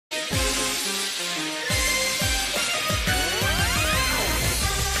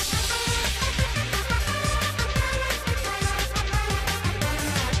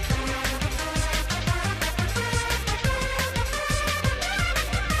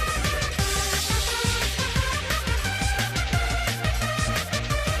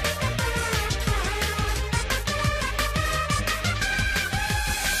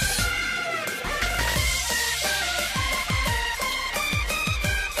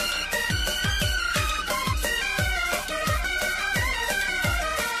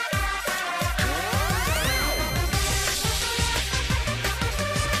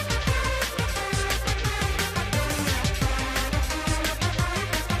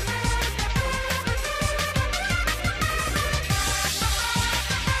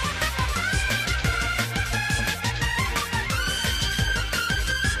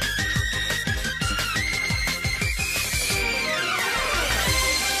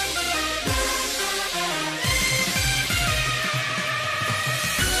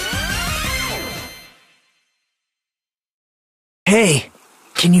Hey,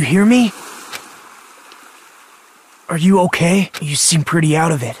 can you hear me? Are you okay? You seem pretty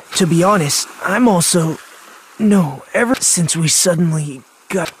out of it. To be honest, I'm also... No, ever since we suddenly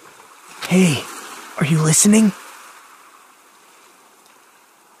got... Hey, are you listening?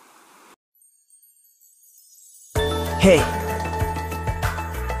 Hey.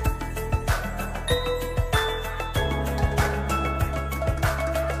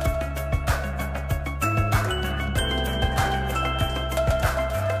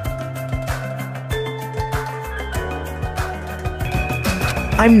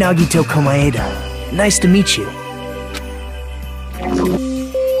 I'm Nagito Komaeda. Nice to meet you.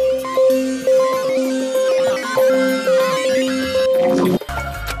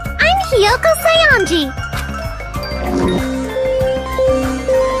 I'm Hiyoko Saionji.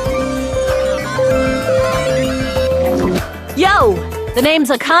 Yo! The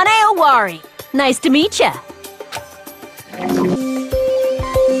name's Akane Owari. Nice to meet ya.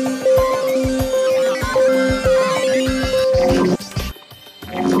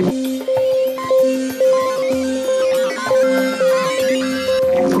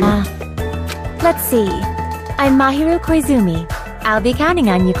 Let's see. I'm Mahiru Koizumi. I'll be counting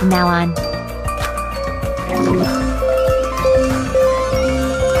on you from now on.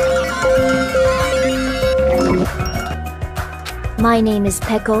 My name is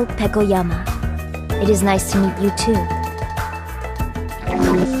Peko Pekoyama. It is nice to meet you too.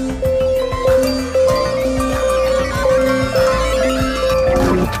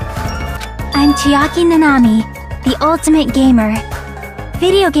 I'm Chiaki Nanami, the ultimate gamer.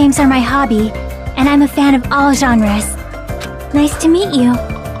 Video games are my hobby, and I'm a fan of all genres. Nice to meet you.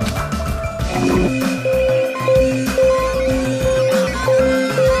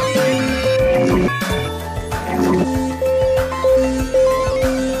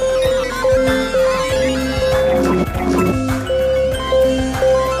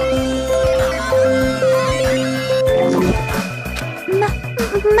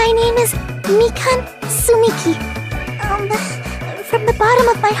 My name is Mikan Sumiki. From the bottom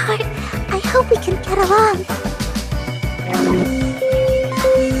of my heart, I hope we can get along.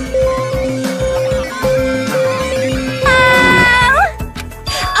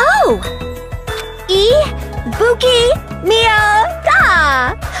 Oh! Ibuki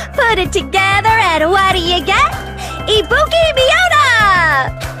Miyota! Put it together and what do you get? Ibuki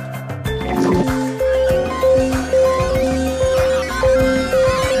Miyota!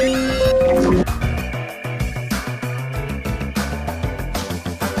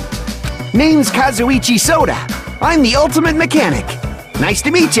 Name's Kazuichi Soda. I'm the ultimate mechanic. Nice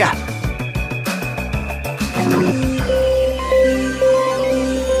to meet ya.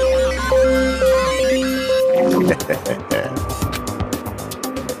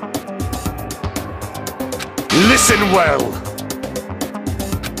 Listen well.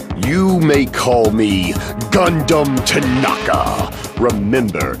 You may call me Gundam Tanaka.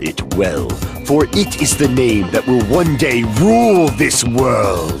 Remember it well, for it is the name that will one day rule this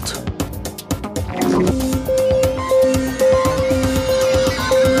world.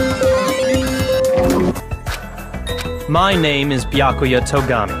 My name is Byakuya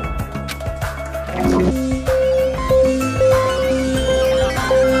Togami.